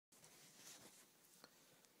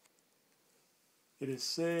It is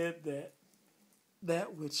said that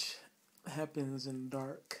that which happens in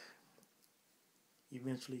dark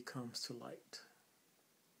eventually comes to light.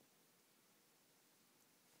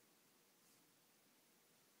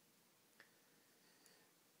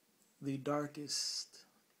 The darkest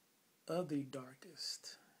of the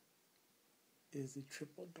darkest is the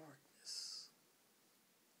triple darkness.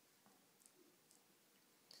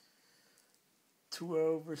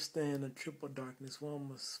 To understand the triple darkness, one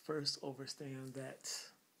must first understand that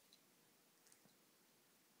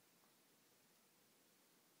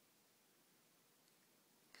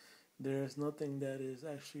there is nothing that is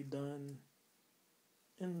actually done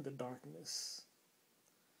in the darkness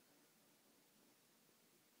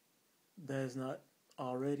that is not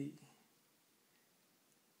already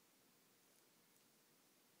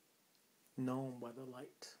known by the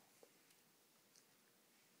light.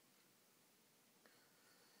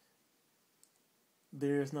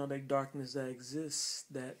 There is not a darkness that exists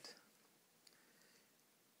that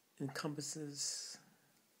encompasses,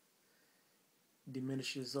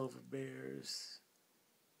 diminishes, overbears,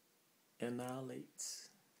 annihilates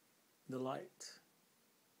the light.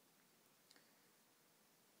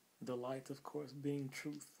 The light, of course, being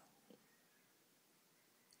truth.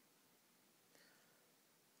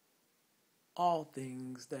 All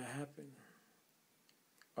things that happen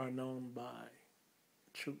are known by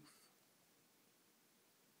truth.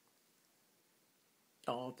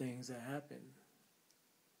 All things that happen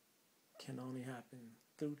can only happen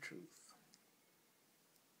through truth.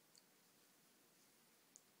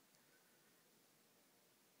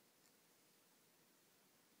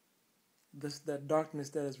 That darkness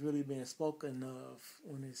that is really being spoken of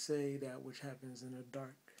when they say that which happens in the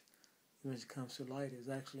dark, when it comes to light, is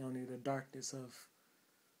actually only the darkness of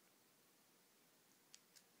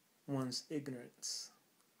one's ignorance,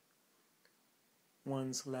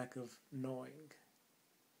 one's lack of knowing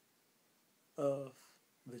of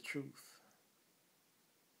the truth.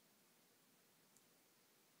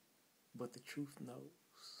 But the truth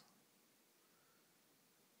knows.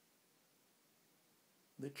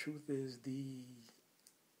 The truth is the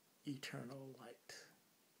eternal light.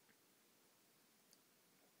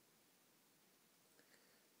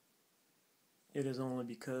 It is only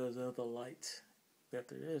because of the light that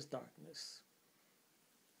there is darkness.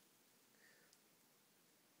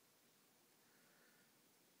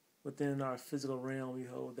 Within our physical realm, we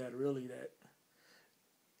hold that really that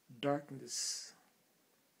darkness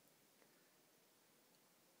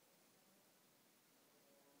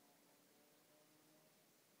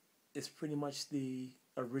is pretty much the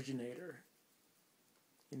originator,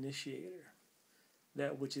 initiator,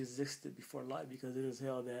 that which existed before light, because it is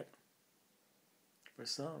held that for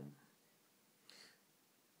some,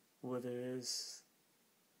 whether it's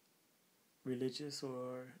religious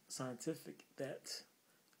or scientific, that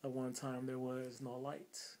at one time there was no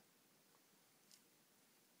light.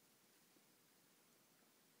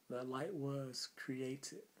 That light was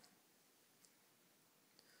created.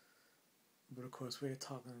 But of course, we're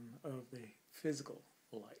talking of the physical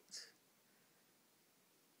light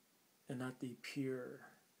and not the pure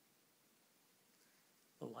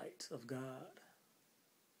light of God.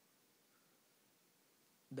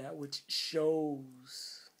 That which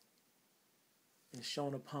shows and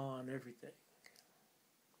shone upon everything.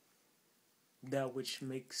 That which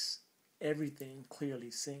makes everything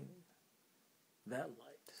clearly seen. That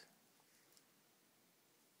light.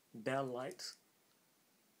 That light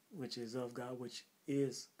which is of God, which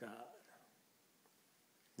is God,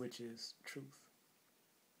 which is truth.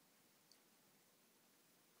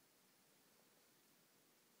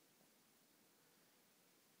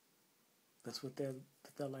 That's what that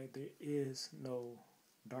light, there is no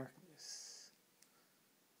darkness.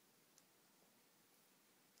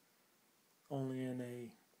 Only in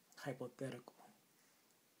a hypothetical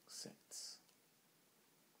sense.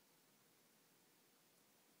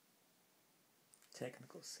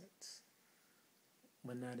 Technical sense,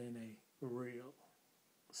 but not in a real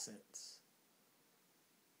sense.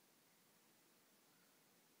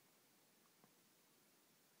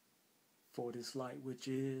 For this light which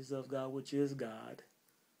is of God, which is God,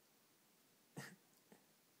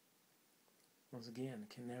 once again,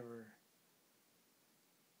 can never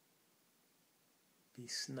be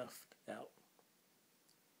snuffed out.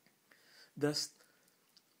 Thus,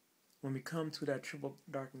 when we come to that triple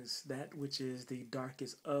darkness, that which is the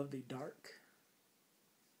darkest of the dark,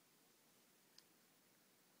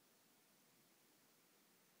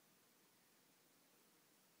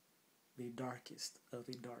 the darkest of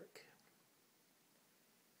the dark,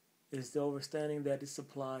 is the understanding that it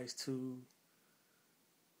supplies to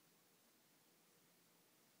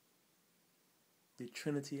the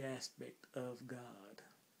Trinity aspect of God.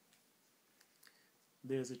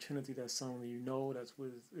 There's a Trinity that's something you know that's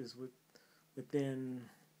within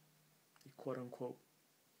the quote-unquote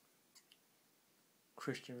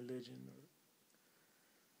Christian religion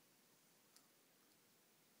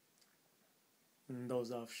and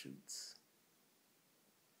those offshoots.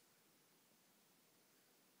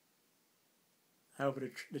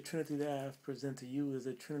 However, the Trinity that I have presented to you is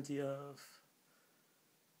a Trinity of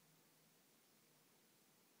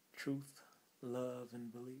truth, love,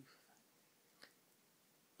 and belief.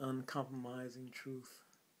 Uncompromising truth,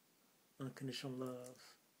 unconditional love,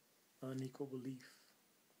 unequal belief.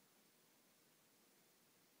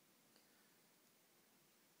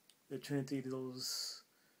 The Trinity, those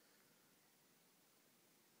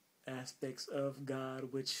aspects of God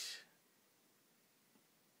which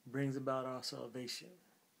brings about our salvation,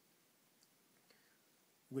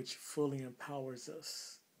 which fully empowers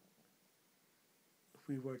us if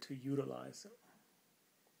we were to utilize them.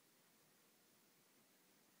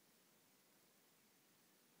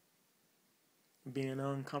 Being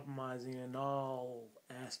uncompromising in all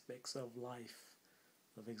aspects of life,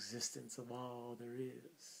 of existence, of all there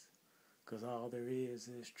is, because all there is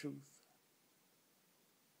truth.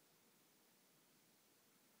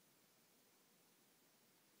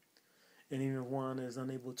 And even if one is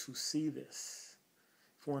unable to see this,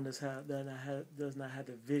 if one does not have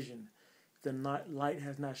the vision, if the light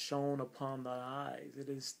has not shone upon the eyes, it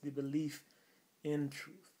is the belief in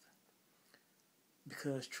truth.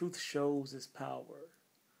 Because truth shows its power.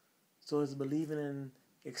 So it's believing in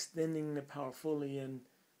extending the power fully and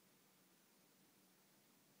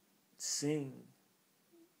seeing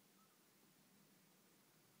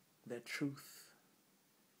that truth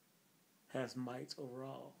has might over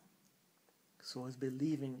all. So it's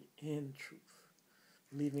believing in truth,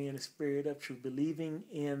 believing in the spirit of truth, believing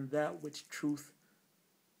in that which truth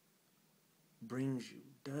brings you,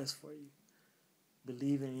 does for you,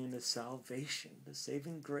 believing in the salvation, the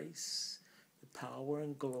saving grace, the power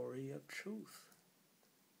and glory of truth.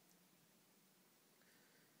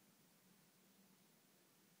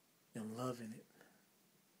 And loving it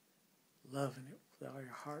with all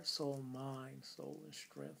your heart, soul, mind, soul, and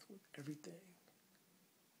strength, with everything.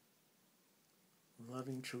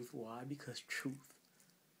 Loving truth. Why? Because truth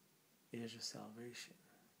is your salvation.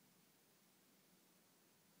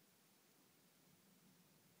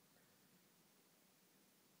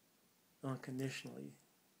 Unconditionally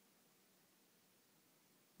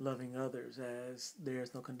loving others, as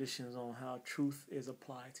there's no conditions on how truth is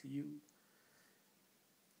applied to you.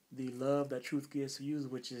 The love that truth gives to you,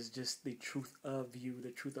 which is just the truth of you,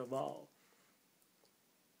 the truth of all.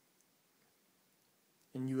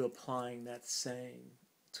 And you applying that same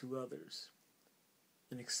to others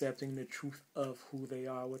and accepting the truth of who they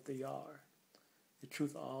are, what they are, the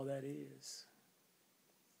truth of all that is.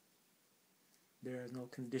 There is no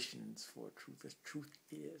conditions for truth. The truth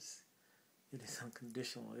is. It is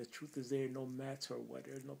unconditional. The truth is there no matter what.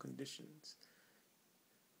 There are no conditions.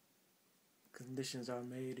 Conditions are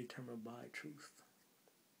made, determined by truth.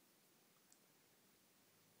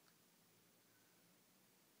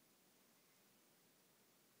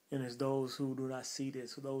 And it's those who do not see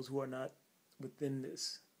this, those who are not within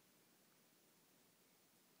this,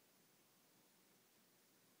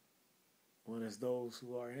 well, it's those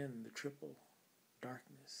who are in the triple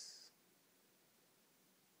darkness,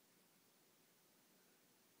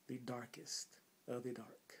 the darkest of the dark.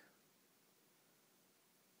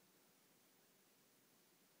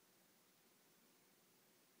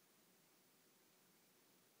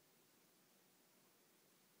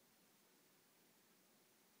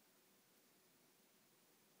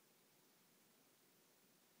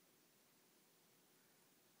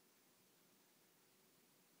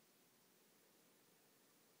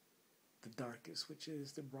 The darkest, which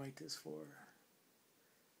is the brightest, for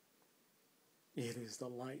it is the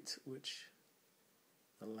light which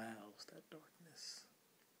allows that darkness.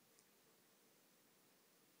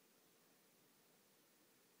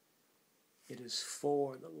 It is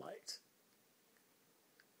for the light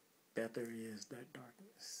that there is that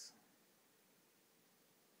darkness.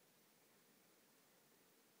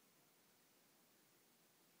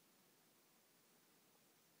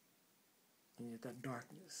 And yet that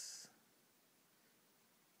darkness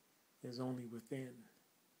is only within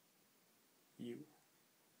you.